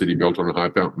said, a city built on a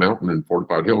high mountain and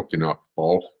fortified hill cannot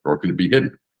fall, nor can it be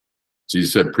hidden.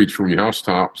 Jesus said, preach from your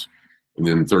housetops. And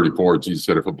then in 34, Jesus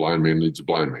said, if a blind man leads a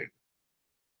blind man.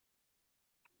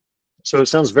 So it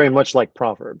sounds very much like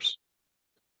Proverbs.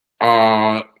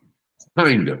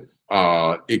 Kind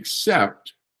of.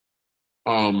 Except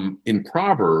in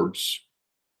Proverbs,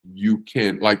 you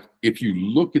can, like, if you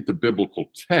look at the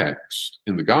biblical text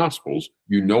in the Gospels,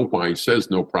 you know why he says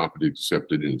no prophet is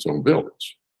accepted in his own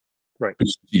village. Right.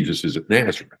 Because Jesus is at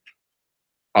Nazareth.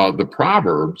 The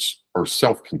Proverbs are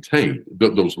self-contained.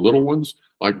 Those little ones,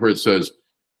 like where it says,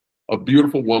 a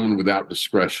beautiful woman without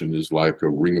discretion is like a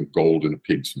ring of gold in a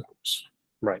pig's nose.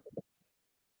 Right.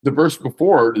 The verse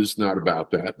before it is not about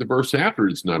that. The verse after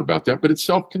it is not about that, but it's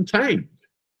self-contained.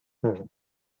 Hmm.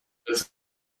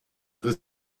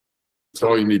 That's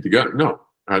all you need to go. No. All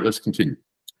right, let's continue.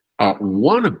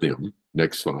 One of them,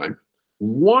 next slide,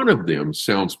 one of them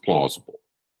sounds plausible.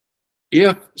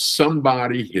 If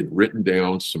somebody had written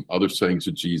down some other sayings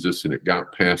of Jesus and it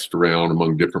got passed around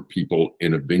among different people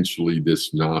and eventually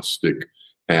this Gnostic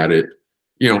had it,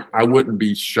 I wouldn't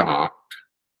be shocked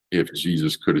if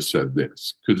Jesus could have said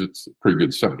this, because it's a pretty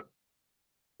good sign.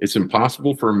 It's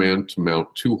impossible for a man to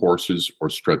mount 2 horses or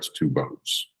stretch 2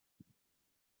 boats.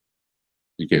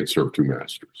 You can't serve 2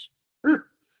 masters.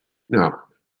 Now,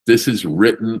 this is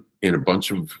written in a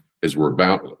bunch of, as we're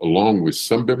about, along with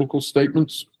some biblical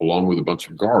statements, along with a bunch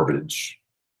of garbage.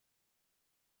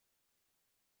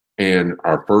 And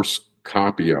our first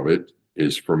copy of it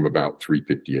is from about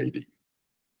 350 AD.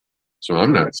 So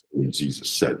I'm not saying Jesus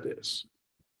said this.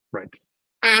 Right.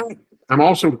 I'm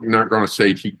also not going to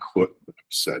say he couldn't have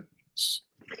said this.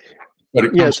 But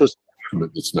it comes so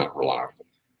it's not reliable.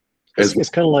 It's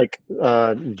kind of like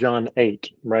John 8,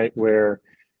 right, where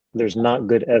there's not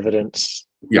good evidence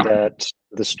that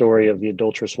the story of the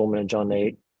adulterous woman in John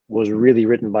 8 was really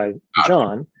written by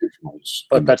John,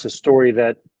 but that's a story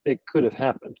that it could have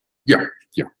happened. Yeah.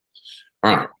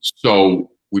 All right.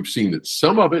 So we've seen that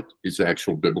some of it is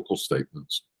actual biblical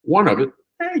statements. One of it,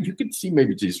 you can see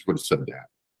maybe Jesus would have said that.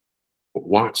 But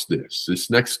watch this. This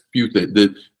next few things,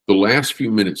 the last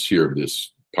few minutes here of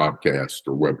this podcast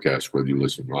or webcast, whether you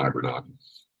listen live or not,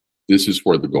 this is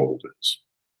where the gold is.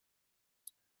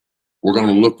 We're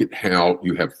going to look at how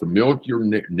you have familiar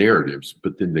narratives,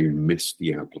 but then they miss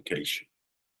the application.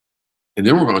 And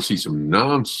then we're going to see some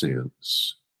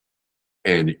nonsense,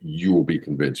 and you will be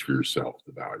convinced for yourself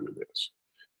the value of this.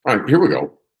 All right, here we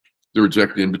go. The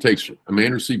rejected invitation. A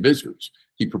man received visitors.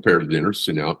 He prepared a dinner,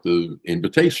 sent out the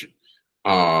invitation.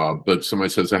 But somebody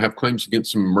says, I have claims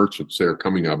against some merchants that are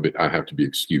coming up, but I have to be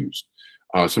excused.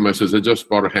 Somebody says, I just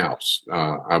bought a house.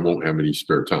 I won't have any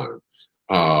spare time.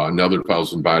 Another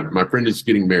fellow's invited. My friend is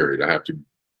getting married. I have to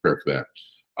prepare for that.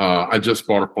 I just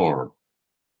bought a farm.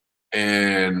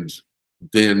 And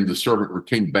then the servant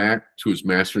came back to his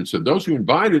master and said, those who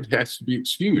invited has to be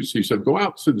excused. He said, go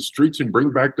out to the streets and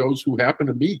bring back those who happen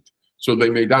to meet so they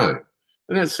may dine.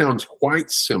 And that sounds quite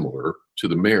similar to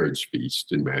the marriage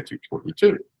feast in Matthew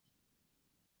 22.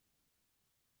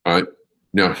 All right.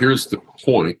 Now, here's the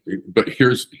point, but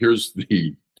here's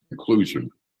the conclusion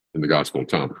in the Gospel of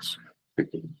Thomas.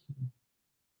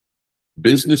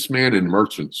 Businessmen and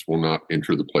merchants will not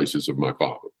enter the places of my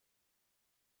Father.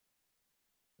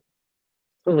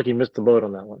 Sounds like you missed the boat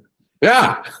on that one.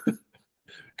 Yeah,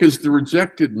 because the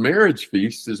rejected marriage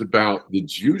feast is about the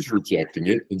Jews rejecting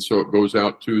it, and so it goes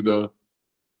out to the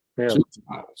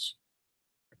Gentiles.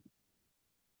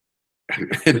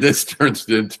 And this turns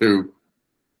into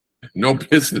no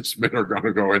businessmen are going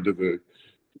to go into the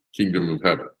kingdom of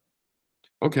heaven.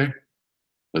 Okay,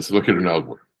 let's look at another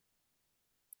one.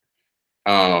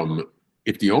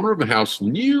 If the owner of the house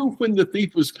knew when the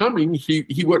thief was coming,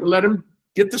 he wouldn't let him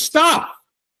get the stuff.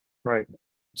 Right.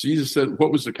 Jesus said,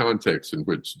 what was the context in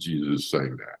which Jesus is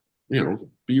saying that?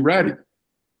 Be ready.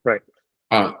 Right.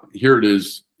 Here it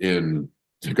is in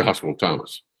the Gospel of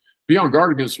Thomas. Be on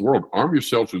guard against the world. Arm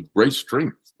yourselves with great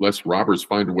strength, lest robbers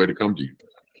find a way to come to you.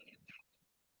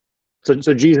 So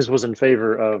Jesus was in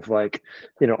favor of, like,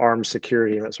 armed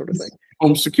security and that sort of thing.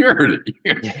 Home security.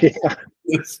 Yeah.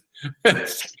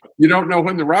 You don't know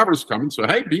when the robber's coming, so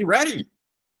hey, be ready.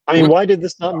 I mean, why did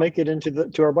this not make it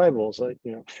to our Bibles?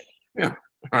 Yeah.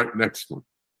 All right, next one.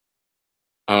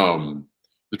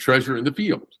 The treasure in the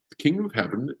field. The kingdom of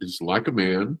heaven is like a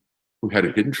man who had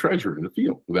a hidden treasure in the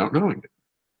field without knowing it.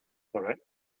 All right.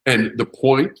 And the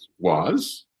point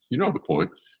was, the point.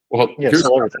 Well,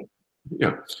 sell everything.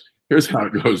 Here's how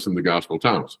it goes in the Gospel of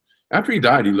Thomas. After he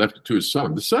died, he left it to his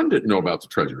son. The son didn't know about the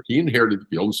treasure. He inherited the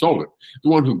field and sold it. The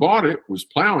one who bought it was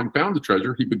plowing, found the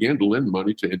treasure. He began to lend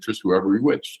money to interest whoever he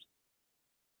wished.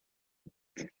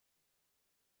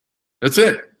 That's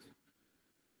it.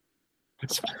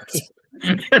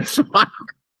 That's fine.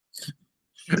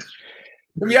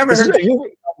 Have you ever heard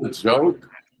a joke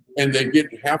and they get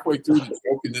halfway through the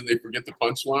joke and then they forget the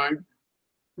punchline?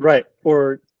 Right.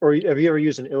 Or have you ever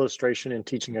used an illustration in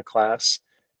teaching a class,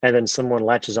 and then someone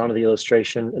latches onto the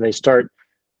illustration and they start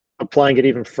applying it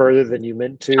even further than you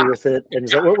meant to with it, and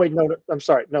it's like, wait, no, I'm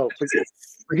sorry, no,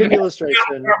 forget the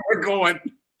illustration. We're going.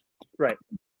 Right.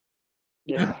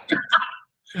 Yeah.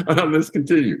 Let's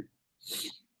continue.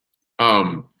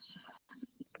 And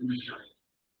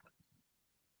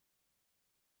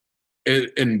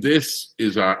this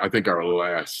is, I think, our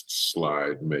last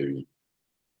slide, maybe.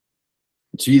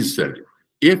 Jesus said,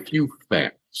 if you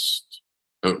fast,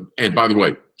 and by the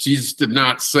way, Jesus did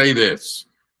not say this.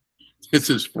 This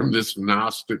is from this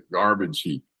Gnostic garbage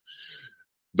heap.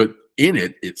 But in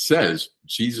it, it says,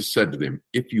 Jesus said to them,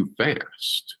 if you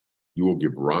fast, you will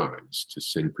give rise to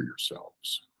sin for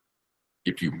yourselves.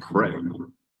 If you pray,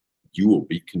 you will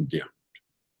be condemned.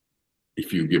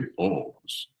 If you give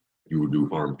alms, you will do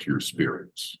harm to your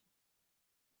spirits.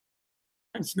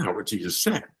 That's not what Jesus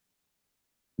said.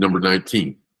 Number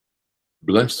 19,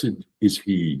 blessed is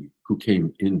he who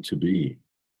came into being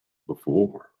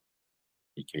before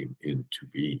he came into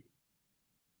being.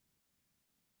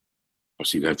 Oh,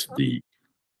 see, that's deep.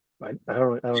 I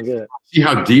don't get it. See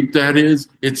how deep that is?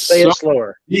 Say it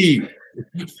slower. Deep.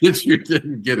 If you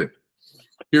didn't get it.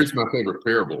 Here's my favorite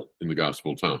parable in the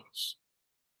Gospel of Thomas.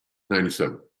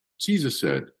 97. Jesus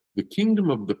said, the kingdom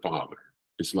of the Father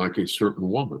is like a certain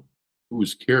woman who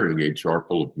was carrying a jar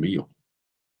full of meal.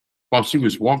 While she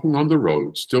was walking on the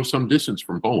road, still some distance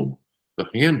from home, the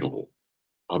handle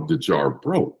of the jar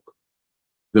broke.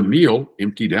 The meal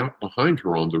emptied out behind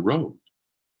her on the road.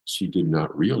 She did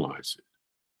not realize it.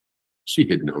 She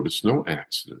had noticed no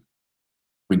accident.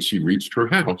 When she reached her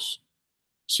house,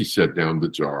 she set down the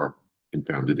jar and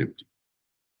found it empty.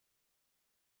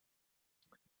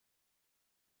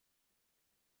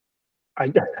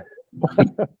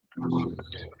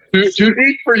 Too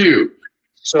deep for you.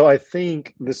 So I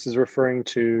think this is referring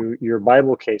to your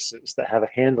Bible cases that have a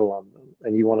handle on them,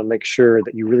 and you want to make sure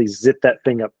that you really zip that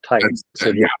thing up tight so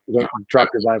you don't drop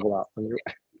your Bible out.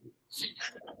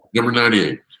 Number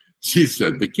 98. She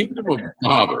said, the kingdom of the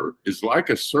Father is like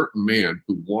a certain man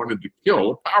who wanted to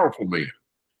kill a powerful man.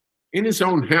 In his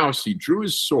own house, he drew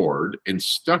his sword and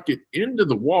stuck it into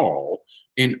the wall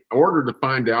in order to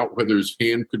find out whether his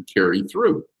hand could carry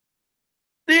through.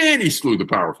 Then he slew the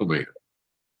powerful man.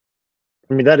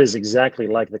 I mean, that is exactly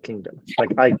like the kingdom.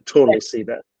 Like, I totally see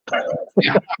that.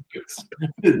 Yeah,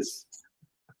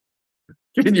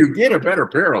 can you get a better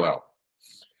parallel?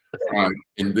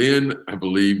 And then I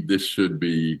believe this should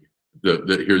be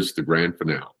here's the grand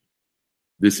finale.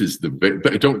 This is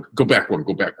don't go back one.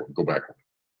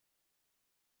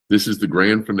 This is the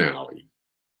grand finale.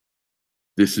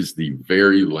 This is the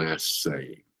very last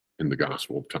saying in the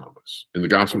Gospel of Thomas. In the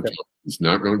Gospel of Thomas, he's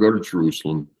not going to go to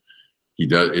Jerusalem. He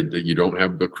does. You don't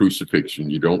have the crucifixion.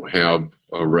 You don't have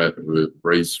a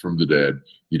raised from the dead.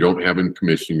 You don't have him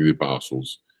commissioning the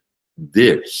apostles.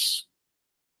 This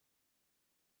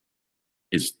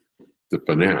is the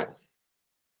finale.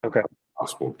 Okay.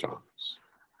 Gospel of Thomas.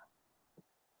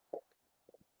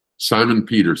 Simon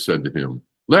Peter said to him,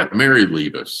 let Mary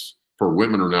leave us, for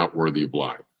women are not worthy of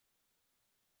life.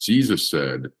 Jesus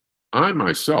said, I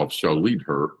myself shall lead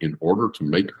her in order to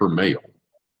make her male,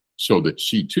 so that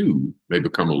she too may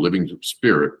become a living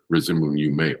spirit resembling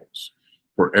you males.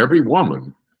 For every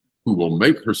woman who will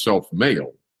make herself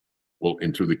male will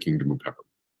enter the kingdom of heaven.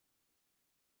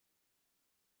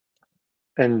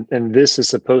 And this is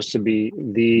supposed to be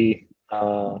the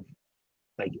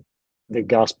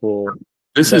gospel.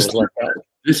 This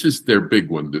is their big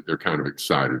one that they're kind of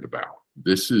excited about.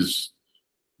 This is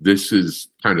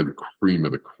kind of the cream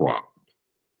of the crop.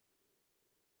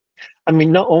 I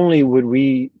mean, not only would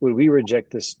we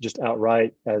reject this just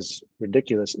outright as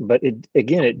ridiculous, but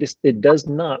it does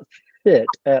not fit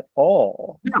at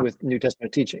all Yeah. with New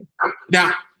Testament teaching.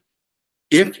 Now,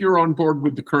 if you're on board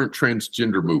with the current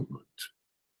transgender movement,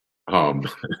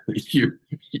 you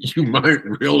might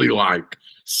really like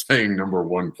saying number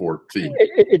 114.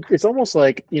 It's almost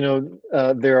like,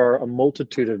 there are a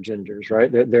multitude of genders,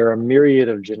 right? There are a myriad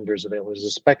of genders available. There's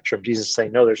a spectrum. Jesus is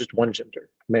saying, no, there's just one gender,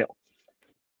 male.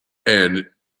 And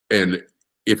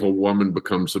if a woman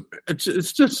becomes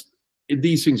it's just,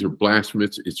 these things are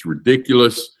blasphemous. It's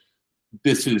ridiculous.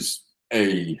 This is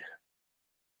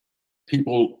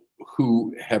people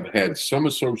who have had some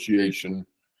association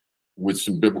with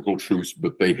some biblical truths,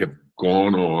 but they have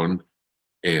gone on,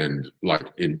 and like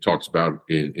it talks about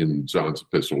in John's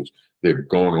epistles, they've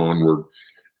gone onward,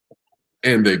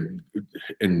 and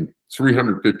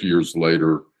 350 years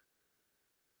later,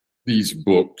 these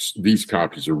books, these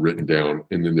copies are written down,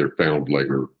 and then they're found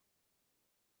later,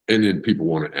 and then people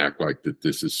want to act like that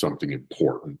this is something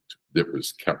important that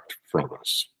was kept from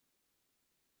us.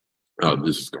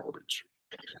 This is garbage.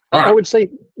 Right. I would say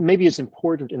maybe it's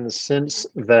important in the sense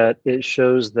that it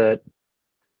shows that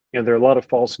there are a lot of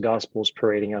false gospels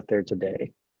parading out there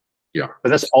today. Yeah, but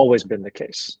that's always been the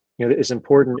case. It's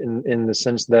important in the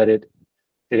sense that it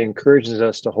encourages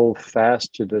us to hold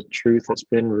fast to the truth that's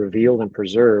been revealed and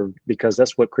preserved, because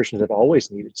that's what Christians have always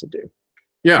needed to do.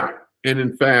 Yeah, and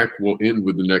in fact, we'll end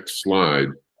with the next slide.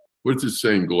 What does it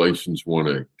say in Galatians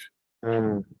 1:8?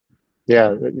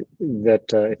 Yeah, that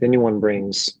if anyone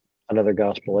brings another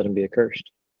gospel, let him be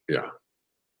accursed. Yeah.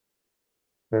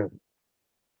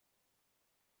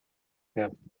 Yeah.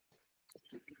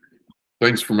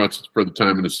 Thanks for much for the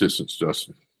time and assistance,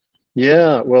 Justin.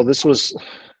 Yeah, well, this was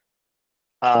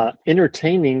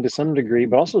entertaining to some degree,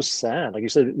 but also sad. Like you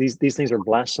said, these things are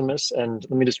blasphemous. And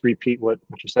let me just repeat what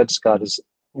you said, Scott, is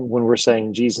when we're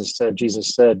saying Jesus said,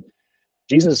 Jesus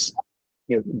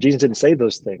didn't say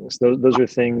those things. Those are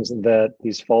things that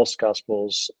these false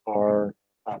gospels are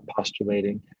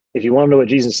postulating. If you want to know what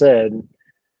Jesus said,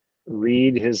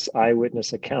 read his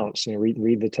eyewitness accounts.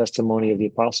 Read the testimony of the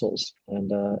apostles and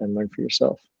learn for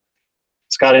yourself.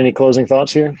 Scott, any closing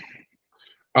thoughts here?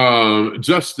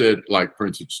 Just that, like, for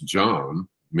instance, John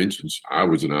mentions I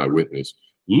was an eyewitness.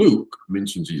 Luke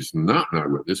mentions he's not an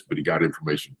eyewitness, but he got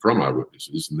information from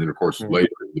eyewitnesses. And then, of course, later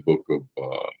in the book of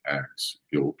Acts,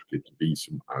 he'll get to be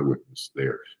some eyewitness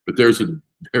there. But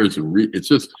it's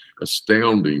just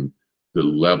astounding the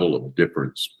level of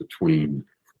difference between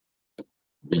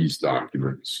these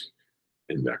documents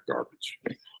and that garbage.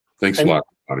 Thanks a lot,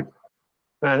 everybody.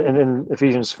 And in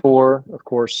Ephesians 4, of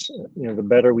course, the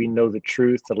better we know the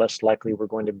truth, the less likely we're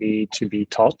going to be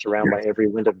tossed around by every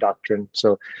wind of doctrine.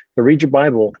 So read your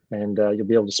Bible, and you'll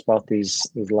be able to spot these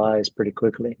lies pretty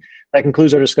quickly. That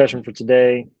concludes our discussion for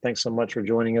today. Thanks so much for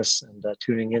joining us and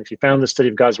tuning in. If you found the study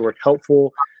of God's Word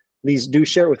helpful, please do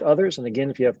share it with others. And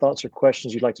again, if you have thoughts or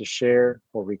questions you'd like to share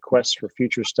or requests for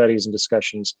future studies and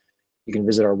discussions, you can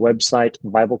visit our website,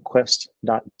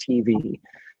 BibleQuest.tv.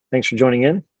 Thanks for joining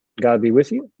in. God be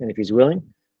with you. And if he's willing,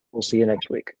 we'll see you next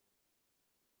week.